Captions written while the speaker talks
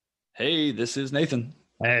Hey, this is Nathan.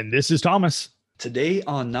 And this is Thomas. Today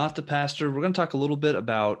on Not the Pastor, we're going to talk a little bit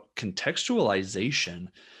about contextualization.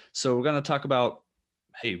 So, we're going to talk about,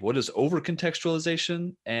 hey, what is over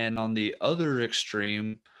contextualization? And on the other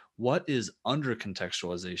extreme, what is under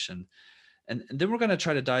contextualization? And then we're going to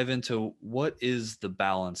try to dive into what is the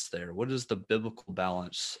balance there? What is the biblical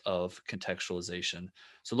balance of contextualization?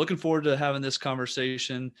 So, looking forward to having this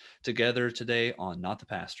conversation together today on Not the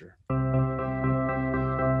Pastor.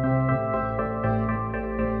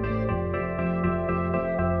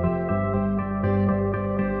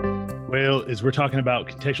 Well, as we're talking about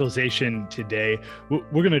contextualization today, we're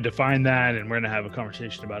going to define that and we're going to have a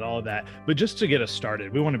conversation about all of that. But just to get us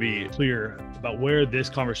started, we want to be clear about where this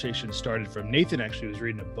conversation started from. Nathan actually was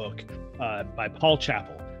reading a book by Paul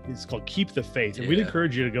Chappell. It's called Keep the Faith. And we'd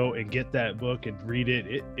encourage you to go and get that book and read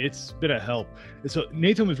it. It's been a help. And so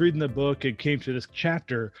Nathan was reading the book and came to this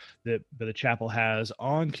chapter that the Chappell has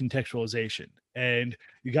on contextualization. And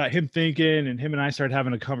you got him thinking, and him and I started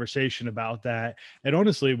having a conversation about that. And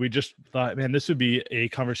honestly, we just thought, man, this would be a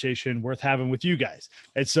conversation worth having with you guys.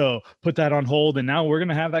 And so put that on hold. And now we're going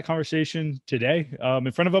to have that conversation today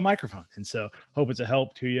in front of a microphone. And so hope it's a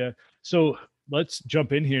help to you. So let's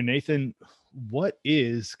jump in here, Nathan. What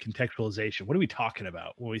is contextualization? What are we talking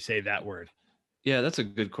about when we say that word? Yeah, that's a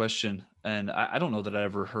good question. And I don't know that I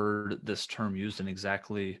ever heard this term used in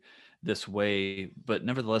exactly this way, but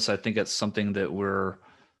nevertheless, I think it's something that we're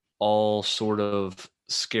all sort of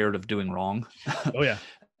scared of doing wrong. Oh, yeah.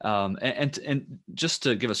 And just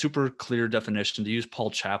to give a super clear definition, to use Paul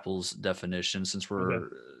Chappell's definition, since we're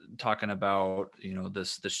talking about,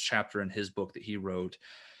 this chapter in his book that he wrote,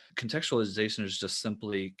 contextualization is just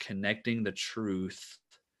simply connecting the truth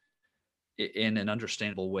in an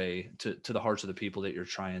understandable way to the hearts of the people that you're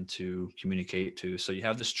trying to communicate to. So you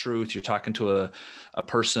have this truth, you're talking to a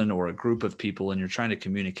person or a group of people, and you're trying to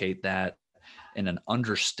communicate that in an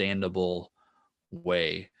understandable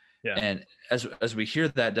way. Yeah. And as we hear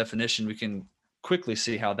that definition, we can quickly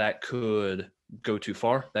see how that could go too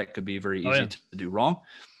far. That could be very easy to do wrong.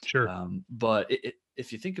 Sure. But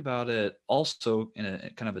if you think about it also in a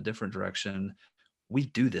kind of a different direction, we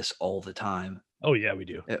do this all the time. Oh, yeah, we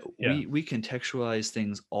do. We contextualize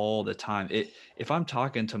things all the time. If I'm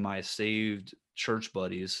talking to my saved church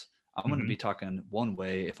buddies, I'm going to be talking one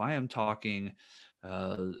way. If I am talking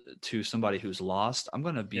to somebody who's lost, I'm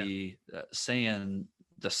going to be saying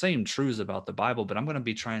the same truths about the Bible, but I'm going to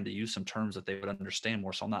be trying to use some terms that they would understand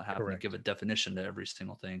more. So I'm not having to give a definition to every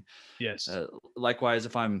single thing. Yes. Likewise,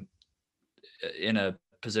 if I'm in a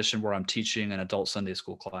position where I'm teaching an adult Sunday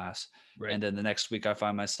school class, and then the next week I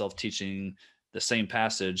find myself teaching the same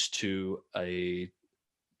passage to a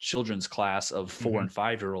children's class of 4 and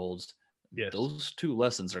 5-year-olds, those two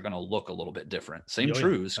lessons are going to look a little bit different. Same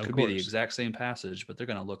truths, could be the exact same passage, but they're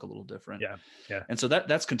going to look a little different. Yeah. And so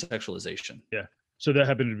that's contextualization. Yeah. So that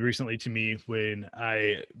happened recently to me when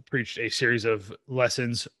I preached a series of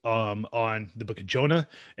lessons on the book of Jonah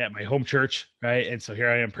at my home church, right? And so here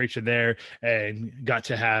I am preaching there and got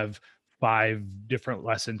to have 5 different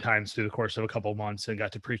lesson times through the course of a couple of months and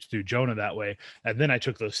got to preach through Jonah that way. And then I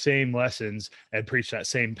took those same lessons and preached that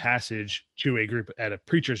same passage to a group at a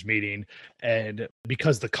preacher's meeting. And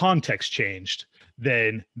because the context changed,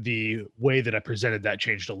 then the way that I presented that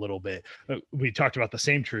changed a little bit. We talked about the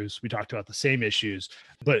same truths. We talked about the same issues,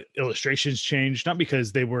 but illustrations changed, not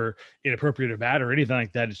because they were inappropriate or bad or anything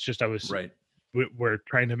like that. It's just we're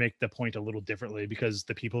trying to make the point a little differently because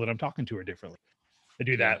the people that I'm talking to are differently. I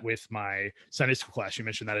do that with my Sunday school class. You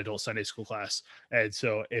mentioned that adult Sunday school class. And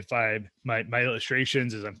so if my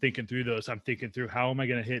illustrations, as I'm thinking through those, I'm thinking through how am I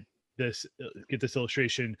going to get this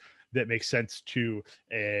illustration that makes sense to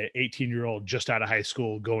a 18-year-old just out of high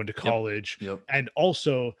school going to college, and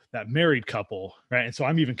also that married couple, right? And so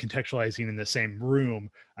I'm even contextualizing in the same room.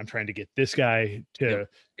 I'm trying to get this guy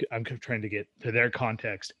I'm trying to get to their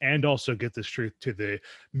context and also get this truth to the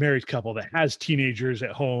married couple that has teenagers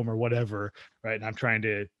at home or whatever, right? And I'm trying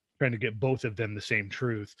to get both of them the same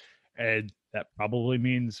truth. And that probably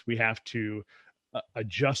means we have to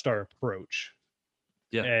adjust our approach.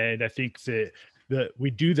 And I think that we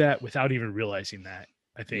do that without even realizing that,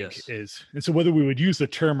 I think is. And so whether we would use the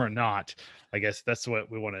term or not, I guess that's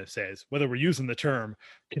what we want to say is whether we're using the term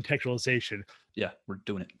contextualization. Yeah, we're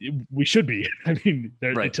doing it. We should be. I mean,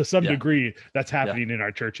 to some degree that's happening in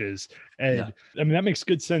our churches. And I mean, that makes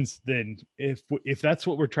good sense. Then if that's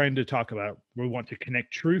what we're trying to talk about, we want to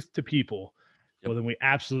connect truth to people. Well, then we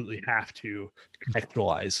absolutely have to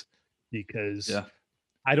contextualize because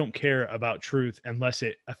I don't care about truth unless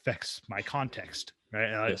it affects my context, right?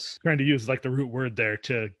 And I'm trying to use like the root word there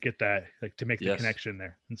to get that, like to make the connection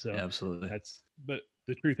there. And so absolutely. but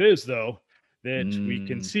The truth is, though, that we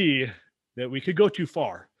can Mm, see that we could go too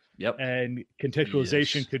far, yep. and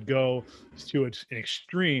contextualization Yes. could go to an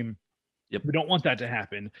extreme. Yep. We don't want that to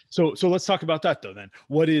happen. So let's talk about that though. Then,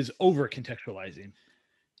 what is over contextualizing?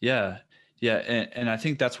 Yeah. Yeah. And I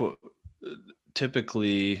think that's what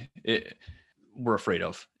typically we're afraid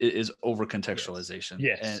of is over Yes. contextualization,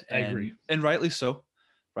 Yes, I agree. and rightly so,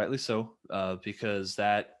 because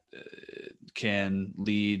that can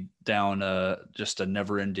lead down just a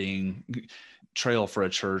never ending trail for a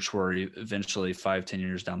church where eventually 5-10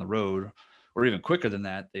 years down the road, or even quicker than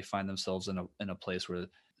that, they find themselves in a place where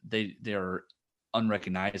they are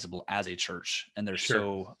unrecognizable as a church, and they're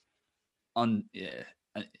Sure. so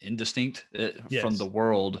indistinct from the Yes.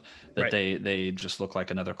 world that Right. they just look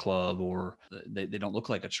like another club, or they don't look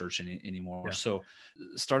like a church anymore. Yeah. So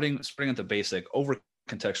starting at the basic, over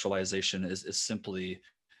contextualization is simply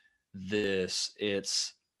this: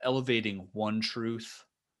 it's elevating one truth,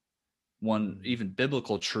 one Mm. even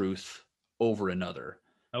biblical truth, over another.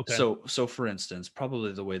 Okay. So for instance,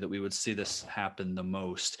 probably the way that we would see this happen the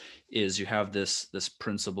most is you have this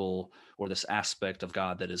principle or this aspect of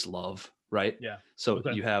God that is love, right? Yeah. So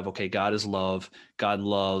Okay. you have, okay, God is love. God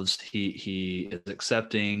loves. He is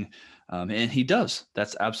accepting, and He does.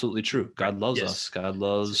 That's absolutely true. Right. God loves Yes. us. God It's a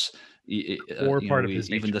loves, core part of his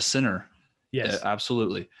even nature. the sinner. Yes.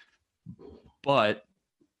 Absolutely. But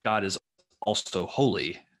God is also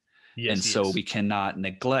holy, Yes, and he so is. we cannot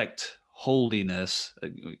neglect holiness,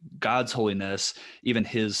 God's holiness, even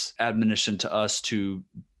His admonition to us to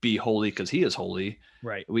be holy because He is holy.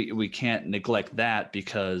 Right. We can't neglect that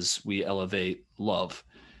because we elevate love,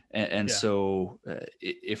 and Yeah. so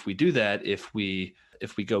if we do that, if we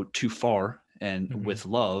go too far and Mhm. with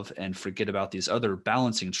love and forget about these other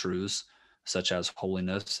balancing truths such as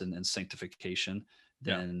holiness and sanctification,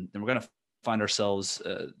 Yeah. then we're going to find ourselves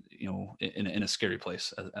in a scary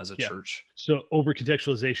place as a Yeah. church. So over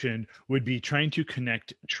contextualization would be trying to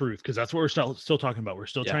connect truth, because that's what we're still talking about. We're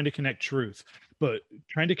still Yeah. trying to connect truth, but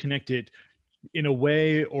trying to connect it in a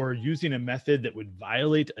way or using a method that would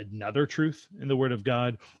violate another truth in the word of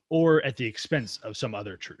God, or at the expense of some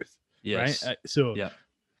other truth. Right. Yes. Yeah.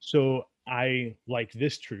 So I like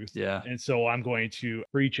this truth. Yeah. And so I'm going to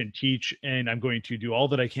preach and teach, and I'm going to do all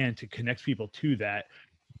that I can to connect people to that,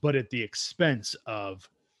 but at the expense of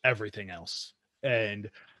everything else. And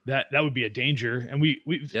that would be a danger. And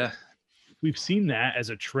Yeah. we've seen that as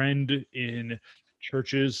a trend in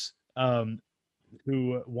churches,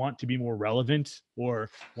 who want to be more relevant or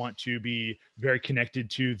want to be very connected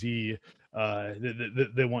to they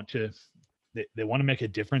want to they want to make a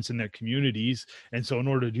difference in their communities. And so in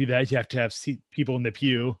order to do that, you have to have people in the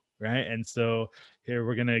pew, right? And so here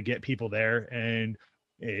we're going to get people there, and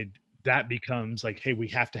it, that becomes like, hey, we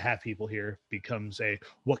have to have people here, becomes a,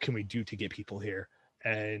 what can we do to get people here?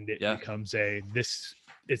 And it Yeah. becomes a, this,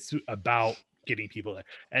 it's about getting people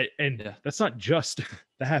there. And Yeah. that's not just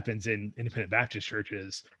that happens in independent Baptist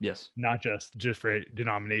churches, Yes. not just for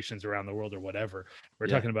denominations around the world or whatever. We're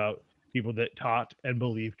Yeah. talking about people that taught and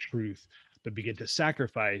believe truth, but begin to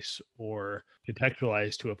sacrifice or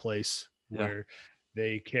contextualize to a place Yeah. where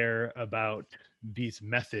they care about these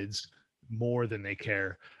methods more than they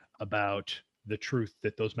care about the truth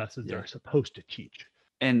that those methods Yeah. are supposed to teach.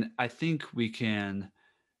 And I think we can,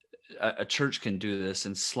 a church can do this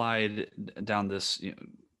and slide down this,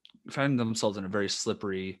 find themselves in a very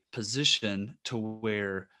slippery position to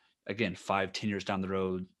where, again, 5-10 years down the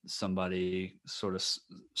road, somebody sort of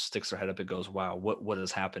sticks their head up and goes, wow, what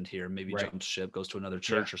has happened here? Maybe Right. jumps ship, goes to another Yeah.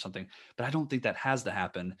 church or something. But I don't think that has to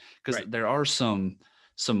happen, because Right. there are some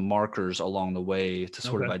markers along the way to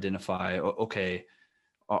sort of Okay. identify, okay,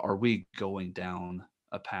 are we going down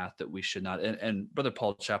a path that we should not? And Brother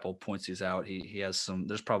Paul Chappell points these out. He has some,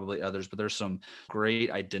 there's probably others, but there's some great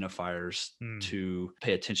identifiers Hmm. to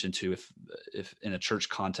pay attention to if in a church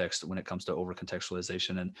context when it comes to over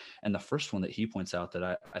contextualization. And the first one that he points out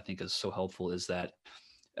that I think is so helpful is that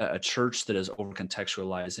a church that is over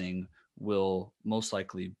contextualizing will most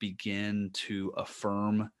likely begin to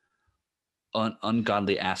affirm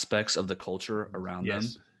ungodly aspects of the culture around them.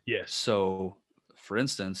 Yes. Yes. So, for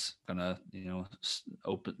instance, gonna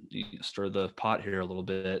stir the pot here a little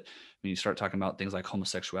bit. When you start talking about things like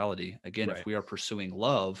homosexuality, again, if Right. we are pursuing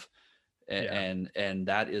love, Yeah. and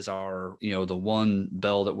that is our, the one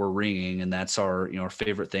bell that we're ringing, and that's our, our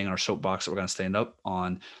favorite thing, our soapbox that we're going to stand up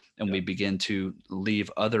on, and Yeah. we begin to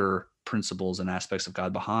leave other principles and aspects of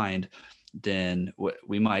God behind, then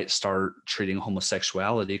we might start treating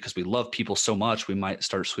homosexuality, because we love people so much, we might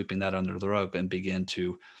start sweeping that under the rug and begin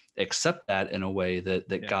to accept that in a way that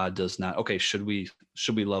Yeah. God does not. Okay, should we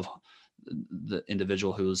love the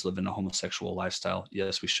individual who's living a homosexual lifestyle.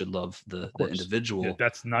 Yes, we should love the individual. Yeah,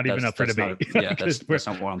 that's not even up for debate. That's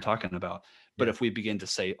not what I'm talking about. But if we begin to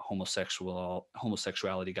say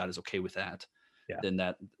homosexuality, God is okay with that, then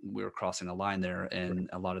that we're crossing a line there, and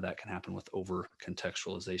a lot of that can happen with over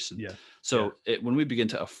contextualization. So when we begin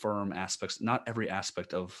to affirm aspects, not every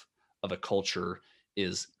aspect of a culture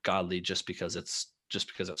is godly just because it's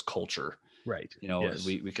culture. Right.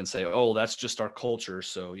 We can say, oh, that's just our culture.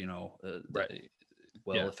 So,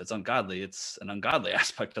 if it's ungodly, it's an ungodly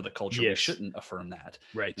aspect of the culture. We shouldn't affirm that.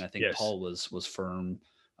 Right. And I think Paul was firm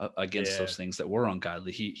against those things that were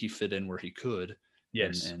ungodly. He fit in where he could.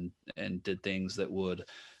 And did things that would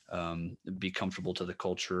be comfortable to the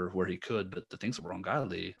culture where he could, but the things that were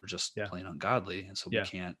ungodly were just plain ungodly. And so we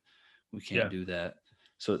can't do that.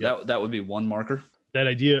 So that would be one marker. That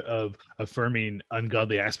idea of affirming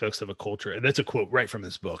ungodly aspects of a culture, and that's a quote right from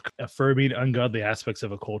this book, affirming ungodly aspects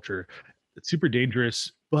of a culture, it's super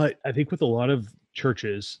dangerous. But I think with a lot of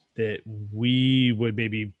churches that we would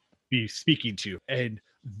maybe be speaking to and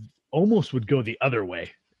almost would go the other way,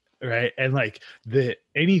 right? And like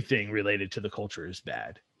anything related to the culture is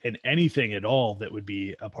bad, and anything at all that would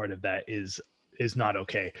be a part of that is not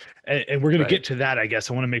okay. And we're going to get to that. I guess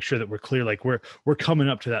I want to make sure that we're clear. Like we're coming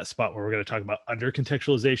up to that spot where we're going to talk about under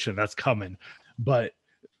contextualization. That's coming. But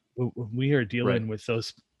when we are dealing with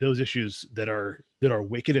those issues that are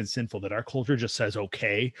wicked and sinful, that our culture just says,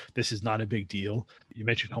 okay, this is not a big deal. You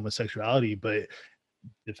mentioned homosexuality, but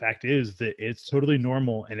the fact is that it's totally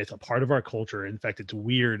normal and it's a part of our culture. In fact, it's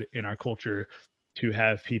weird in our culture to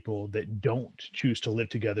have people that don't choose to live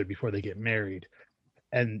together before they get married.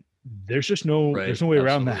 And there's just no way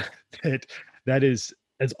around that is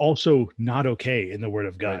also not okay in the Word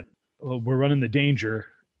of God. We're running the danger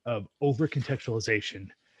of over contextualization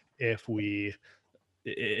if we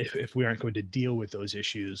aren't going to deal with those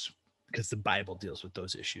issues, because the Bible deals with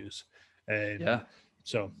those issues. And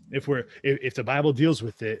so if the Bible deals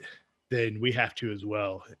with it, then we have to as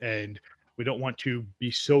well. And we don't want to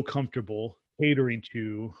be so comfortable catering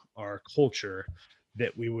to our culture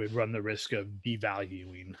that we would run the risk of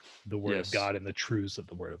devaluing the Word of God and the truths of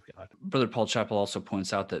the Word of God. Brother Paul Chappell also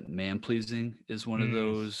points out that man-pleasing is one of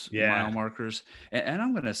those mile markers. And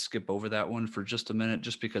I'm going to skip over that one for just a minute,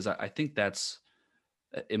 just because I think that's,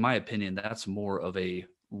 in my opinion, that's more of a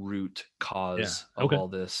root cause of all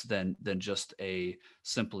this than just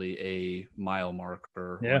simply a mile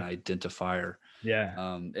marker or an identifier.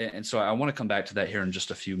 And so I want to come back to that here in just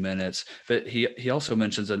a few minutes. But he also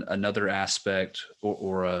mentions another aspect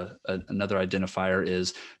or another identifier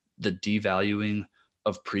is the devaluing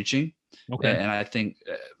of preaching. And I think,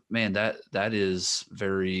 man, that is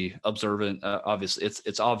very observant. Obviously,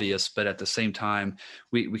 it's obvious, but at the same time,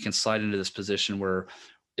 we can slide into this position where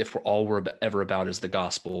if we're ever about is the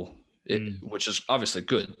gospel, which is obviously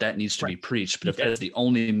good, that needs to be preached. But if that is the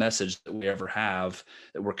only message that we ever have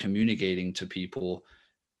that we're communicating to people,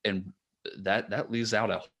 and that leaves out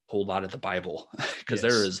a whole lot of the Bible, because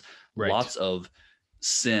there is lots of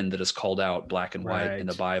sin that is called out black and white in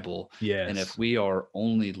the Bible. And if we are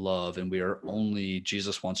only love and we are only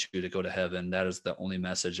Jesus wants you to go to heaven, that is the only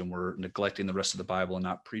message, and we're neglecting the rest of the Bible and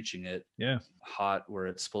not preaching it hot where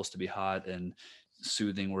it's supposed to be hot and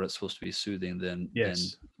soothing where it's supposed to be soothing, then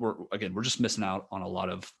we're just missing out on a lot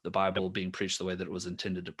of the Bible being preached the way that it was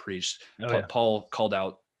intended to preach. Paul called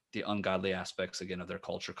out the ungodly aspects again of their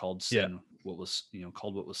culture, called sin what was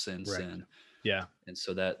sin. And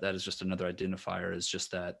so that is just another identifier, is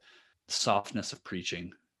just that softness of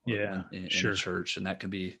preaching in the church, and that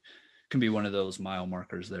can be one of those mile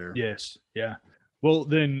markers there. Well,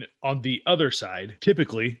 then on the other side,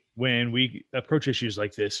 typically when we approach issues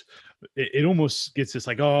like this, it almost gets this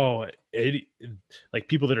like, like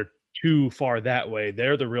people that are too far that way,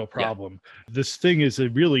 they're the real problem. This thing is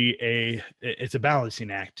it's a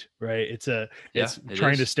balancing act, right? It's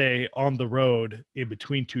trying to stay on the road in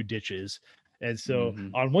between two ditches. And so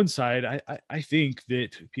on one side, I think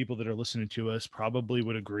that people that are listening to us probably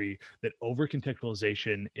would agree that over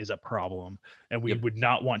contextualization is a problem, and we would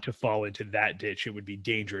not want to fall into that ditch. It would be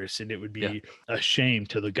dangerous, and it would be a shame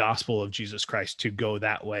to the gospel of Jesus Christ to go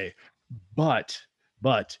that way. But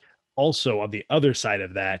also on the other side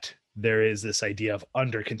of that, there is this idea of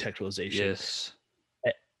under contextualization.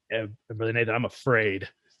 And Brother Nathan, I'm afraid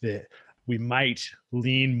that we might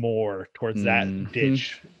lean more towards that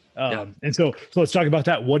ditch. And so let's talk about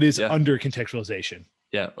that. What is under contextualization?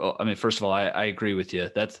 Well, I mean, first of all, I agree with you.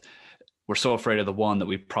 We're so afraid of the one that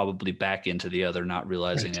we probably back into the other, not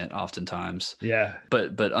realizing it oftentimes.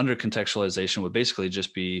 But under contextualization would basically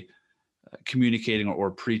just be communicating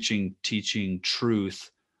or preaching, teaching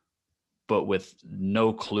truth, but with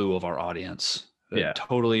no clue of our audience. Yeah.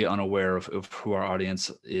 Totally unaware of who our audience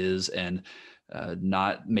is, and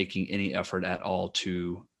not making any effort at all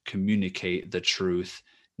to communicate the truth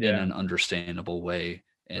in an understandable way.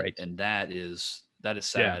 Right. And that is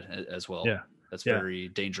sad as well. Yeah. That's very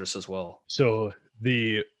dangerous as well. So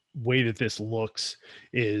the way that this looks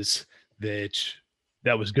is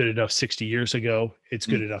that was good enough 60 years ago. It's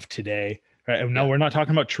good enough today. Right. And now we're not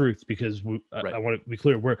talking about truth, because I want to be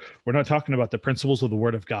clear. We're not talking about the principles of the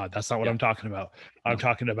Word of God. That's not what I'm talking about. I'm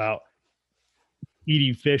talking about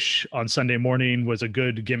eating fish on Sunday morning was a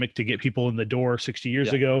good gimmick to get people in the door 60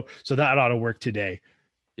 years ago. So that ought to work today.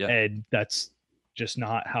 Yeah. And that's just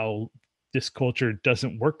not how this culture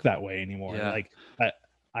doesn't work that way anymore. Yeah. Like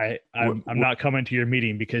I'm not coming to your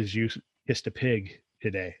meeting because you kissed a pig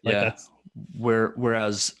today. Like that's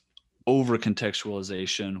whereas over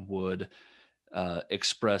contextualization would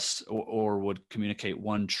express or would communicate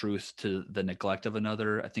one truth to the neglect of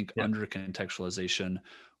another. I think under contextualization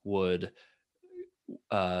would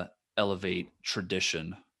elevate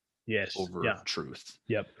tradition over truth.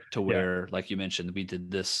 To where, like you mentioned, we did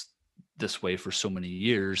this way for so many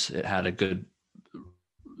years.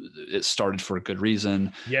 It started for a good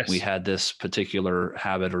reason. We had this particular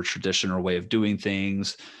habit or tradition or way of doing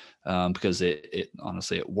things because it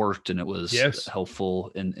honestly, it worked and it was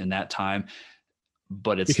helpful in that time.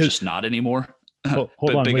 But it's just not anymore. Hold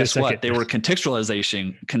on, but guess what? They were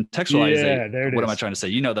contextualizing. What am I trying to say?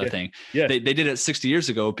 You know that thing. Yeah. They did it 60 years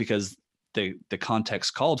ago because the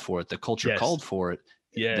context called for it. The culture called for it.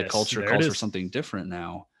 The culture calls for something different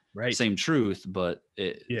now. Right. Same truth, but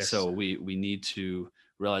so we need to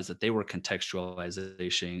realize that they were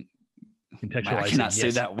contextualizing. I cannot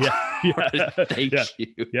say that word. Thank you.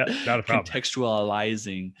 Yeah, not a problem.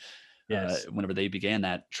 Contextualizing. Whenever they began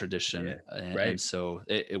that tradition. And so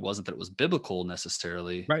it wasn't that it was biblical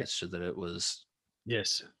necessarily. It's just that it was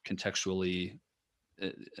contextually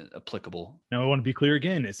applicable. Now I want to be clear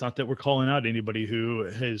again. It's not that we're calling out anybody who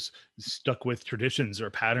has stuck with traditions or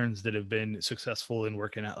patterns that have been successful in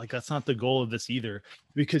working out. Like that's not the goal of this either.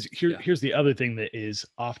 Because here's the other thing that is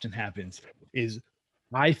often happens is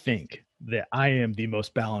I think that I am the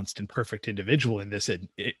most balanced and perfect individual in this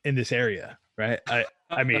area. Right.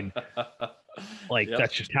 I mean, like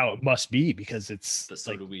that's just how it must be, because it's but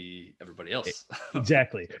so do everybody else.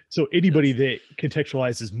 Exactly. So anybody that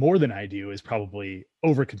contextualizes more than I do is probably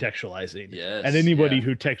over contextualizing. And anybody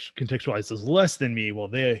who contextualizes less than me, well,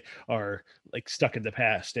 they are like stuck in the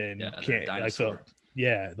past and can't like so.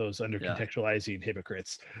 Yeah, those under contextualizing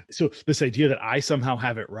hypocrites. So this idea that I somehow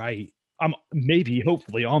have it right, I'm maybe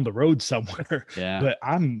hopefully on the road somewhere, but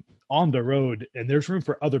I'm on the road and there's room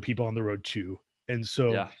for other people on the road too. And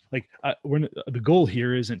so the goal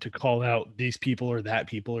here isn't to call out these people or that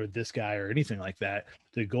people or this guy or anything like that.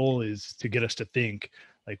 The goal is to get us to think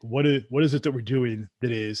like, what is it that we're doing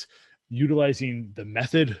that is utilizing the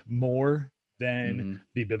method more than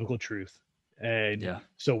the biblical truth? And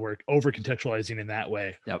so we're over contextualizing in that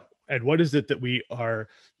way. And what is it that we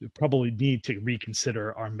probably need to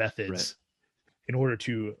reconsider our methods in order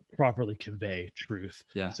to properly convey truth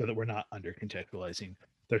so that we're not under contextualizing?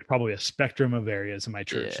 There's probably a spectrum of areas in my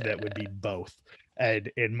church that would be both. And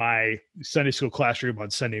in my Sunday school classroom on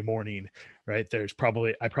Sunday morning, right,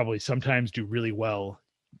 I probably sometimes do really well,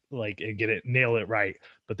 like, and nail it right.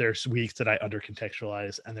 But there's weeks that I under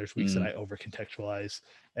contextualize and there's weeks that I over contextualize.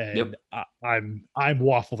 And I'm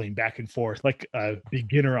waffling back and forth like a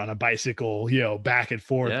beginner on a bicycle, back and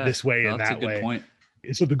forth this way and that way. That's a good point.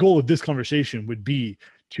 So the goal of this conversation would be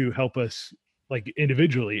to help us like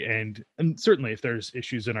individually and certainly if there's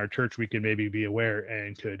issues in our church, we can maybe be aware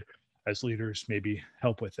and could as leaders maybe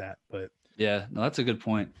help with that. But that's a good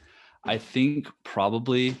point. I think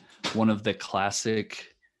probably one of the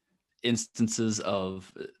classic instances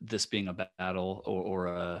of this being a battle or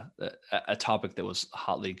a topic that was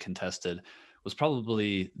hotly contested was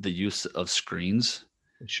probably the use of screens.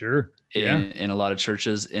 Sure. In a lot of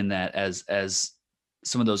churches, in that as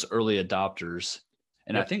some of those early adopters,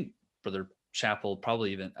 and I think Brother Chappell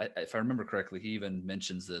probably even, if I remember correctly, he even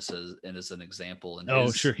mentions this as an example in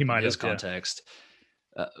his context.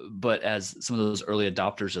 But as some of those early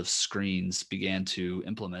adopters of screens began to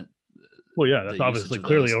implement, that's obviously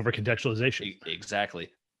clearly over contextualization. Exactly,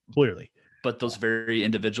 clearly. But those very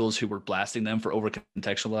individuals who were blasting them for over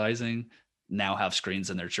contextualizing now have screens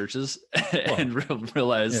in their churches and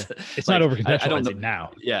realize it's not over contextualizing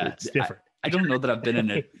now. It's different. I don't know that I've been in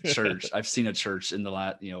a church. I've seen a church in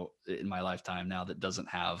in my lifetime now that doesn't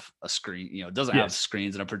have a screen, doesn't have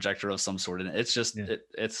screens and a projector of some sort. And it's just,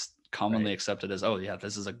 it's commonly accepted as,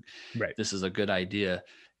 this is a good idea.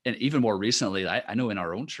 And even more recently, I know in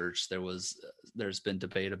our own church, there's been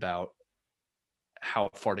debate about how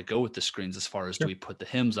far to go with the screens, as far as, do Sure. we put the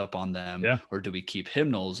hymns up on them Yeah. or do we keep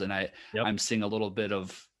hymnals? And Yep. I'm seeing a little bit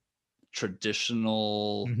of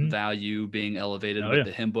traditional Hmm. value being elevated Oh with yeah.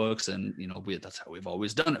 the hymn books, and that's how we've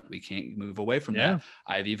always done it. We can't move away from Yeah. that.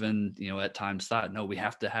 I've even at times thought, no, we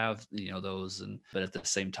have to have those. And but at the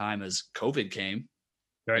same time, as COVID came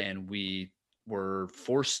Right. and we were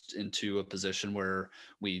forced into a position where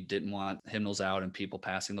we didn't want hymnals out and people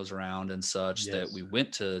passing those around and such, that we Yes.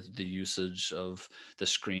 went to the usage of the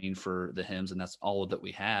screen for the hymns, and that's all that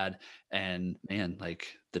we had. And man,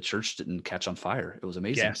 like, the church didn't catch on fire. It was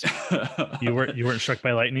amazing. Gasp. You weren't struck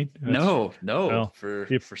by lightning? That's No, well, for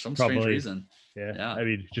you some strange probably reason. yeah. Yeah. I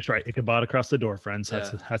mean, just write Ichabod across the door, friends. Yeah.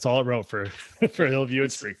 That's all it wrote for for Hillview and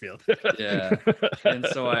It's Springfield. Yeah. And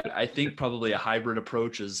so I think probably a hybrid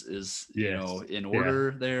approach is Yes. in Yeah.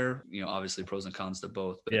 order there. Obviously pros and cons to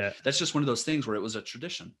both, but Yeah. that's just one of those things where it was a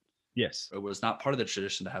tradition. Yes. It was not part of the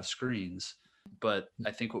tradition to have screens. But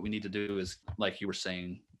I think what we need to do is, like you were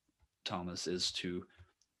saying, Thomas, is to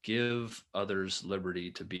give others liberty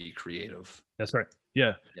to be creative. That's right.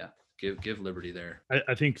 Yeah. Yeah. Give liberty there.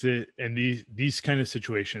 I think that in these kind of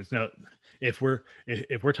situations, now, if we're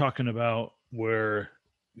talking about we're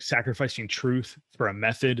sacrificing truth for a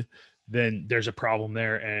method, then there's a problem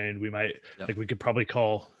there, and we might Yep. like we could probably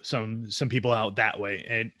call some people out that way,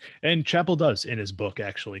 and Chappell does in his book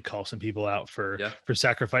actually call some people out for Yeah.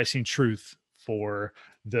 sacrificing truth for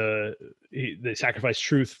the sacrifice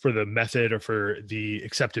truth for the method or for the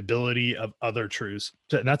acceptability of other truths.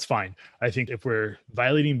 So, and that's fine. I think if we're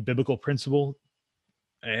violating biblical principle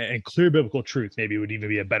and clear biblical truth, maybe would even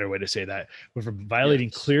be a better way to say that. If we're violating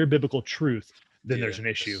Yes. clear biblical truth, then there's an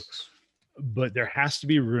issue. Yes. But there has to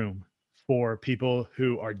be room for people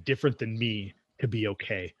who are different than me to be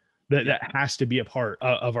okay. That has to be a part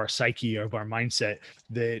of our psyche, of our mindset,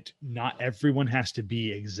 that not everyone has to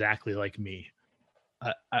be exactly like me.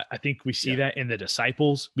 I think we see Yeah. that in the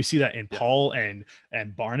disciples. We see that in Yeah. Paul and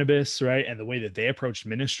Barnabas, right? And the way that they approached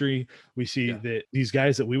ministry. We see Yeah. that these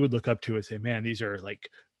guys that we would look up to and say, man, these are like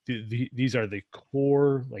these are the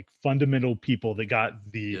core, like, fundamental people that got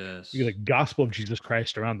Yes. the gospel of Jesus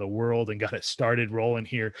Christ around the world and got it started rolling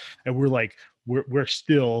here. And we're like, we're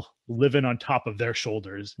still living on top of their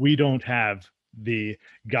shoulders. We don't have the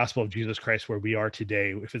gospel of Jesus Christ where we are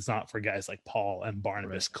today if it's not for guys like Paul and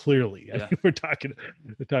Barnabas. Right. Clearly, Yeah. I mean, we're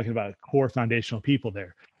talking about core foundational people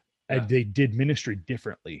there, Yeah. and they did ministry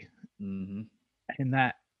differently, Mm-hmm. and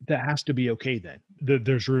that has to be okay. Then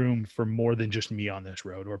there's room for more than just me on this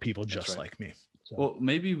road, or people just right. like me. So, Well,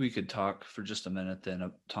 maybe we could talk for just a minute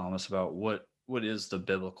then, Thomas, about what is the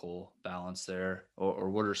biblical balance there, or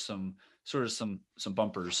what are some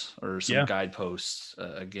bumpers or some Yeah. guideposts,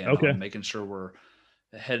 again, Okay. on making sure we're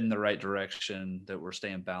heading the right direction, that we're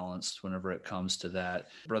staying balanced whenever it comes to that.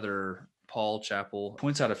 Brother Paul Chappell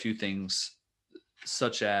points out a few things,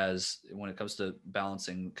 such as when it comes to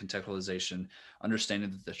balancing contextualization,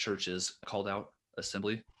 understanding that the church is called out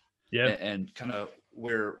assembly, yeah, and kind of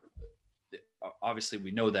where, obviously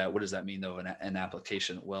we know that. What does that mean though in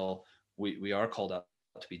application? Well, we are called out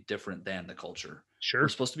to be different than the culture. sure. We're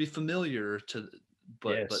supposed to be familiar to,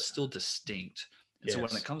 but Yes. still distinct. And so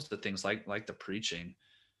when Yes. it comes to things like the preaching,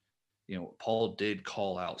 Paul did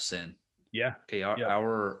call out sin. Yeah. Okay, Yeah.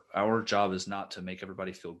 our job is not to make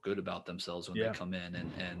everybody feel good about themselves when Yeah. they come in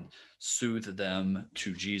and soothe them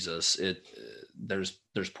to Jesus.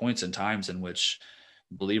 There's points and times in which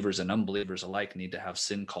believers and unbelievers alike need to have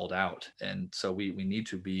sin called out, and so we need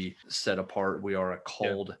to be set apart. We are a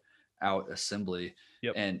called out assembly.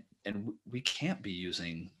 Yep. And we can't be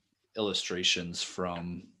using illustrations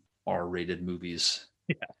from R-rated movies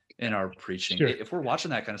in our preaching. Sure. If we're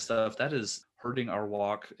watching that kind of stuff, that is hurting our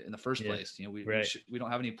walk in the first Yeah. place. We Right. we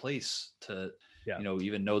don't have any place to Yeah.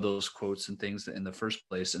 even know those quotes and things in the first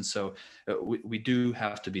place. And so we do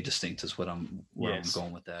have to be distinct, is what I'm Yes.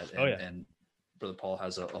 going with that. And, Oh, yeah. and Brother Paul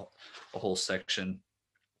has a whole section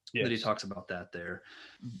Yes. that he talks about that there.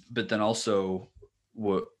 But then also,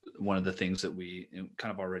 one of the things that we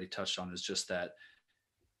kind of already touched on is just that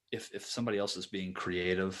if somebody else is being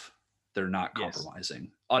creative, they're not Yes.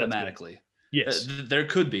 compromising automatically. Yes. There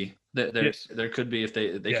could be Yes. there could be, if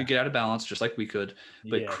they Yeah. could get out of balance just like we could,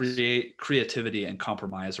 but Yes. creativity and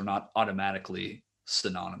compromise are not automatically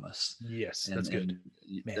synonymous. Yes. That's good.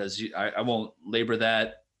 Man. As I won't labor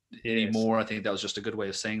that Yes. anymore. I think that was just a good way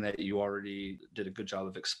of saying that. You already did a good job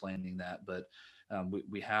of explaining that, but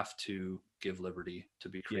we have to give liberty to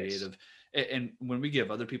be creative. And when we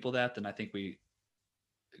give other people that, then I think we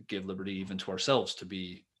give liberty even to ourselves to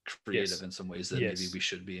be creative Yes. in some ways that maybe we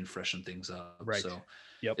should be and freshen things up. Right. So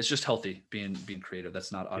Yep. it's just healthy being creative.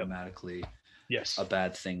 That's not Yep. automatically Yes. a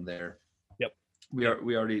bad thing there. Yep.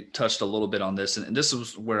 We already touched a little bit on this, and this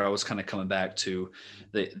was where I was kind of coming back to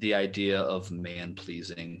the idea of man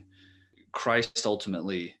pleasing. Christ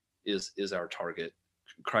ultimately is our target.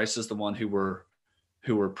 Christ is the one who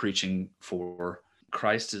we're preaching for.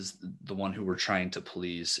 Christ is the one who we're trying to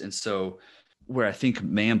please. And so where I think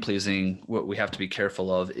man pleasing, what we have to be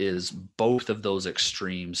careful of is both of those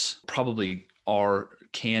extremes probably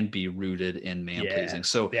can be rooted in man pleasing.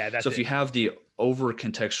 So if you have the over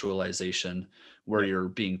contextualization where you're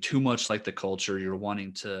being too much like the culture, you're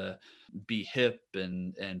wanting to be hip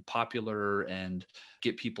and popular and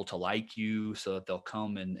get people to like you so that they'll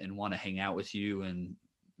come and want to hang out with you and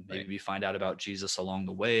maybe find out about Jesus along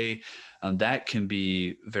the way. That can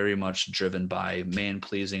be very much driven by man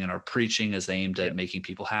pleasing, and our preaching is aimed at making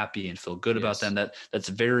people happy and feel good about them. That's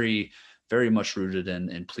very, very much rooted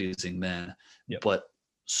in pleasing men. But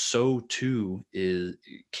so too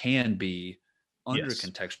can be under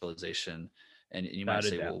contextualization. And you might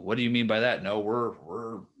say, well, what do you mean by that? No, we're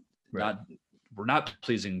not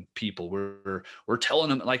pleasing people. We're telling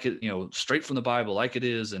them like it, straight from the Bible, like it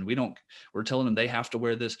is. And we're telling them they have to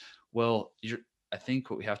wear this. Well, I think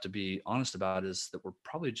what we have to be honest about is that we're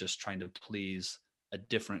probably just trying to please a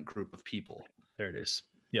different group of people. There it is.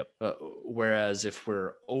 Yep. Whereas if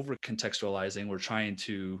we're over contextualizing, we're trying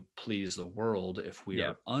to please the world. If we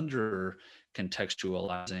are under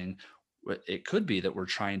contextualizing, it could be that we're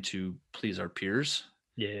trying to please our peers.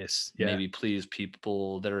 Yes. Maybe please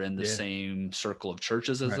people that are in the same circle of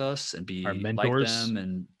churches as us and be like them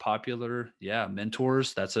and popular. Yeah.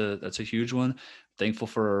 Mentors. That's a huge one. Thankful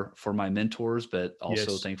for my mentors, but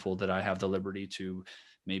also thankful that I have the liberty to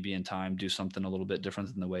maybe in time do something a little bit different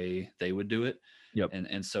than the way they would do it. Yep.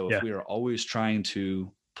 And so if we are always trying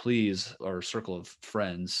to please our circle of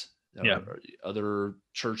friends, or other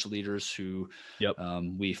church leaders who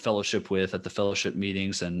we fellowship with at the fellowship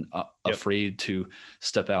meetings and afraid to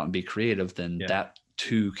step out and be creative, then that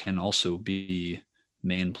too can also be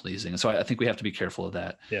man pleasing. And so I think we have to be careful of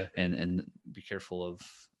that and be careful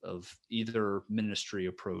of either ministry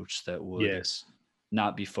approach that would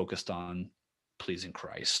not be focused on pleasing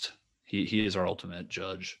Christ. He is our ultimate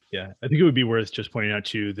judge. Yeah. I think it would be worth just pointing out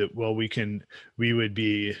too that, well, we would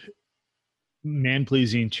be man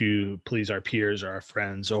pleasing to please our peers or our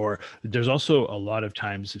friends, or there's also a lot of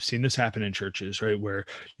times I've seen this happen in churches, right, where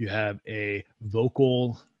you have a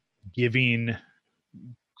vocal giving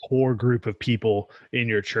core group of people in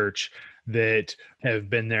your church that have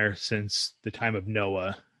been there since the time of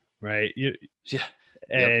Noah, right?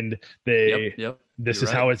 And this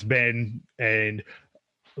is how it's been, and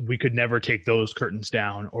we could never take those curtains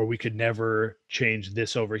down, or we could never change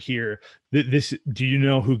this over here. This, do you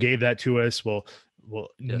know who gave that to us? Well,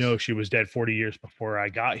 no, she was dead 40 years before I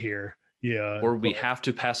got here. Yeah. Or we have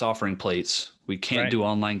to pass offering plates. We can't do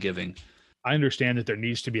online giving. I understand that there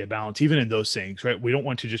needs to be a balance, even in those things, right? We don't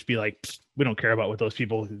want to just be like, we don't care about what those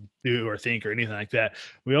people do or think or anything like that.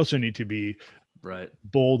 We also need to be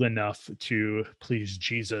bold enough to please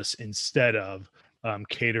Jesus instead of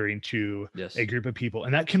catering to a group of people.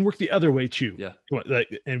 And that can work the other way too.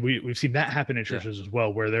 And we've seen that happen in churches as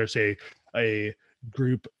well, where there's a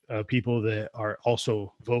group of people that are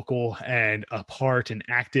also vocal and a part and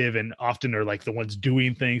active, and often are like the ones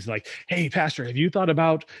doing things like, hey, pastor, have you thought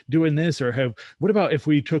about doing this? Or what about if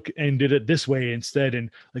we took and did it this way instead?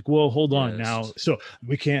 And like, well, hold on now. So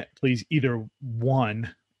we can't please either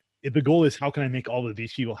one. If the goal is how can I make all of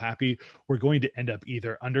these people happy, we're going to end up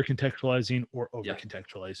either under contextualizing or over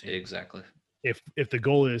contextualizing. Exactly. If the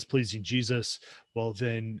goal is pleasing Jesus, well,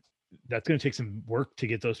 then that's going to take some work to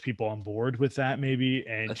get those people on board with that, maybe.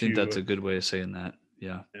 And I think that's a good way of saying that.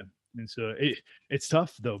 Yeah. And so it's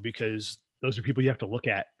tough though, because those are people you have to look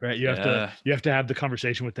at, right? You have to have the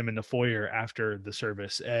conversation with them in the foyer after the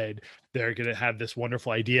service, and they're going to have this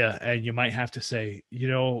wonderful idea, and you might have to say,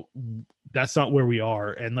 that's not where we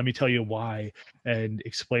are, and let me tell you why, and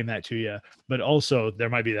explain that to you. But also there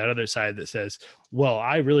might be that other side that says, well,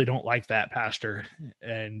 I really don't like that, pastor,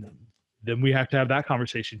 and then we have to have that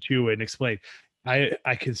conversation too and explain,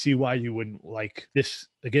 I can see why you wouldn't like this.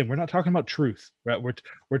 Again, we're not talking about truth, right?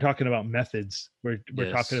 We're talking about methods. We're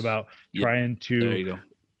talking about trying to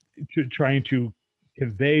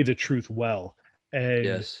convey the truth well.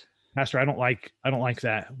 And pastor, I don't like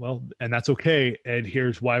that. Well, and that's okay. And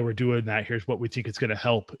here's why we're doing that. Here's what we think it's going to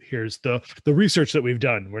help. Here's the research that we've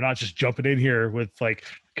done. We're not just jumping in here with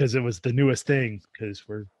because it was the newest thing, because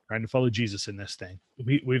we're trying to follow Jesus in this thing.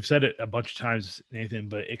 We've said it a bunch of times, Nathan,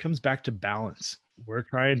 but it comes back to balance. we're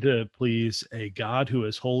trying to please a God who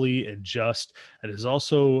is holy and just, and is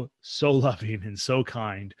also so loving and so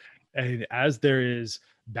kind. And as there is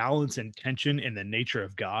balance and tension in the nature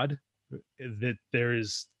of God, that there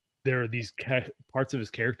are these parts of his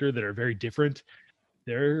character that are very different.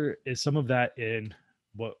 There is some of that in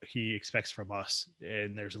what he expects from us,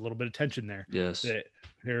 and there's a little bit of tension there. Yes. That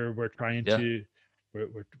here we're trying to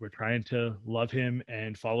we're trying to love him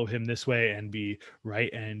and follow him this way and be right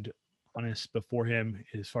and honest before him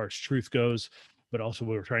as far as truth goes, but also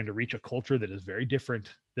we're trying to reach a culture that is very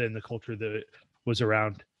different than the culture that was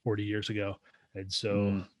around 40 years ago. And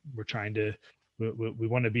so we're trying to we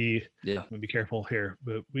want to be careful here,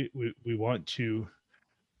 but we want to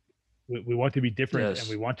be different, and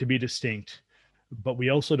we want to be distinct, but we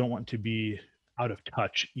also don't want to be out of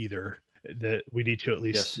touch either. That we need to at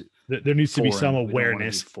least there needs to be some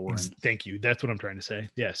awareness. Thank you. That's what I'm trying to say.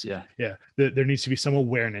 Yes. Yeah. There needs to be some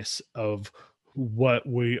awareness of what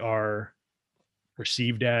we are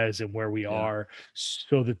perceived as and where we are,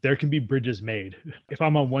 so that there can be bridges made. If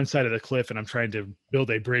I'm on one side of the cliff and I'm trying to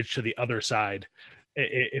build a bridge to the other side,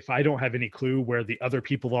 if I don't have any clue where the other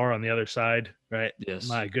people are on the other side, right? Yes.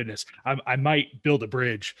 My goodness, I might build a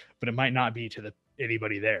bridge, but it might not be to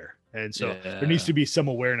anybody there. And so there needs to be some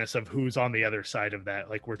awareness of who's on the other side of that.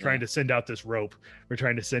 Like, we're trying to send out this rope. We're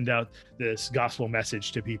trying to send out this gospel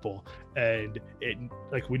message to people. And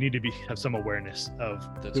we need to have some awareness of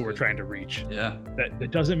who we're trying to reach. Yeah.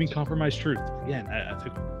 That doesn't mean compromise truth. Again, I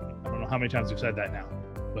think, I don't know how many times we've said that now,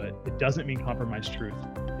 but it doesn't mean compromise truth.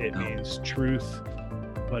 It means truth,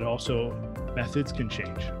 but also methods can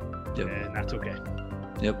change. Yep. And that's okay.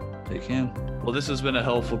 Yep. They can. Well, this has been a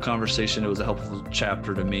helpful conversation. It was a helpful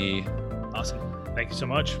chapter to me. Awesome. Thank you so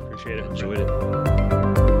much. Appreciate it. Enjoyed it.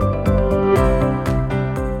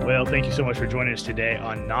 Well, thank you so much for joining us today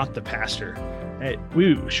on Not the Pastor. Hey,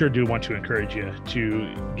 we sure do want to encourage you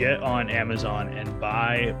to get on Amazon and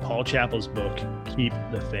buy Paul Chappell's book, Keep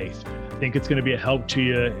the Faith. I think it's going to be a help to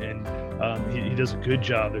you, and he does a good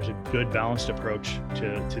job. There's a good balanced approach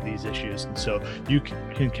to these issues. And so you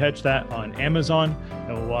can catch that on Amazon,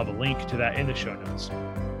 and we'll have a link to that in the show notes.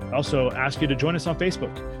 I also ask you to join us on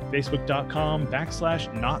Facebook,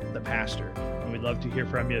 facebook.com/notthepastor. And we'd love to hear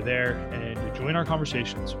from you there and to join our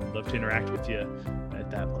conversations. We'd love to interact with you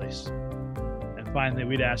at that place. And finally,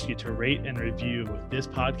 we'd ask you to rate and review this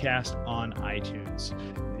podcast on iTunes.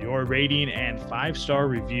 Your rating and 5-star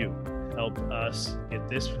review help us get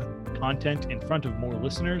this content in front of more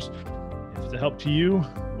listeners. If it's a help to you,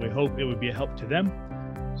 we hope it would be a help to them.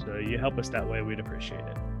 So you help us that way, we'd appreciate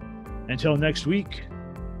it. Until next week,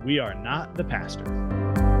 we are not the pastor.